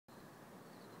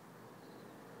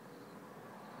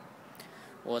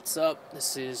What's up?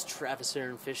 This is Travis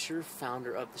Aaron Fisher,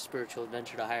 founder of the Spiritual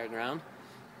Adventure to Higher Ground,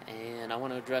 and I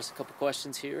want to address a couple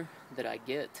questions here that I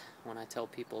get when I tell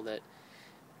people that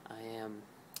I am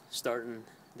starting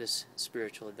this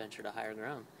spiritual adventure to higher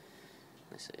ground.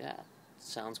 They say, yeah,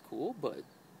 sounds cool, but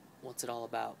what's it all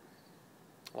about?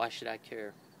 Why should I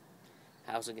care?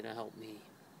 How's it going to help me?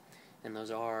 And those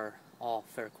are all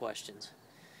fair questions.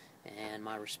 And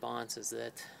my response is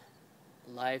that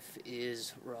life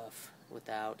is rough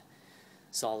without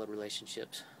solid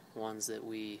relationships, ones that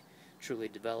we truly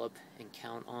develop and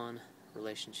count on,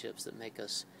 relationships that make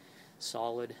us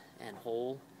solid and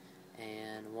whole,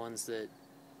 and ones that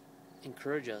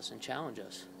encourage us and challenge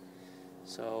us.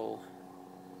 So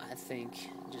I think,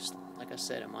 just like I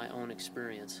said, in my own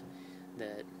experience,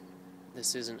 that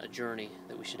this isn't a journey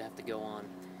that we should have to go on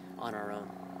our own.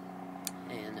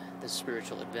 And this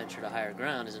spiritual adventure to higher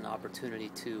ground is an opportunity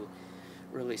to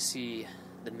really see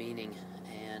the meaning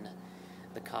and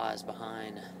the cause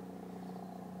behind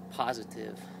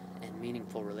positive and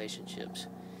meaningful relationships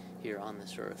here on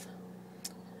this earth.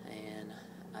 And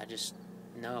I just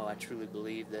know, I truly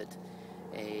believe that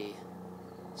a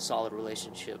solid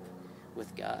relationship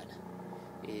with God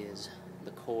is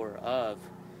the core of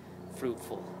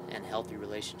fruitful and healthy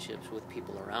relationships with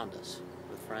people around us,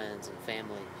 with friends and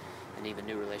family, and even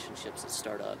new relationships that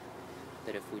start up.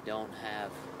 That if we don't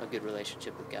have a good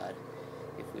relationship with God,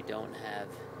 if we don't have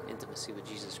intimacy with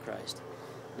Jesus Christ,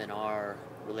 then our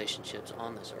relationships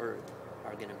on this earth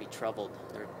are going to be troubled.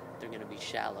 They're going to be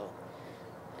shallow,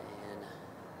 and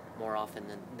more often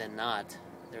than not,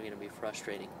 they're going to be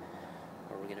frustrating,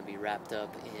 or we're going to be wrapped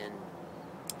up in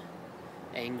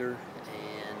anger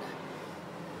and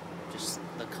just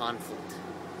the conflict.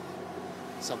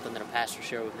 Something that a pastor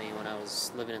shared with me when I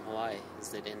was living in Hawaii is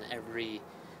that in every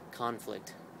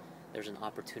conflict, there's an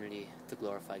opportunity to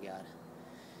glorify God.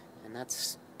 And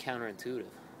that's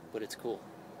counterintuitive, but it's cool.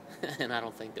 And I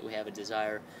don't think that we have a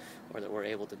desire or that we're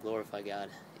able to glorify God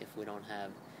if we don't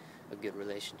have a good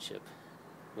relationship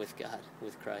with God,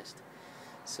 with Christ.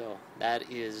 So that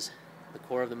is the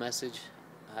core of the message.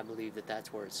 I believe that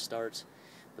that's where it starts,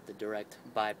 but the direct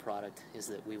byproduct is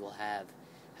that we will have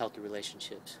healthy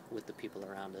relationships with the people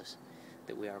around us,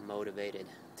 that we are motivated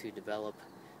to develop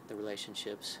the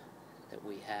relationships, that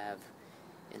we have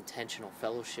intentional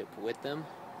fellowship with them,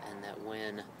 and that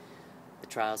when the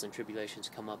trials and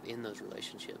tribulations come up in those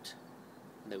relationships,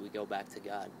 that we go back to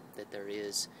God, that there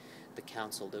is the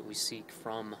counsel that we seek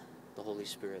from the Holy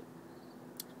Spirit.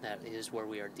 That is where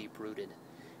we are deep-rooted,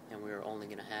 and we are only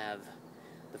going to have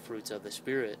the fruits of the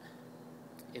Spirit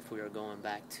if we are going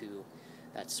back to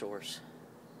that source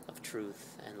of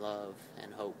truth and love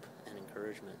and hope and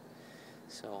encouragement.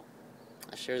 So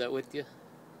I share that with you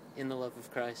in the love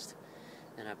of Christ,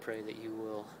 and I pray that you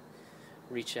will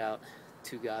reach out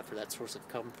to God for that source of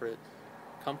comfort,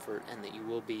 and that you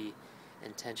will be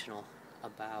intentional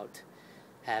about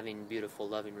having beautiful,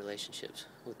 loving relationships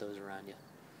with those around you.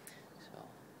 So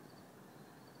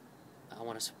I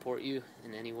want to support you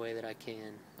in any way that I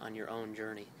can on your own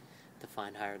journey to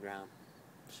find higher ground.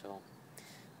 So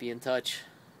be in touch.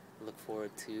 Look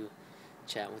forward to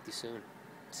chatting with you soon.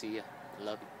 See ya. I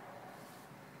love you.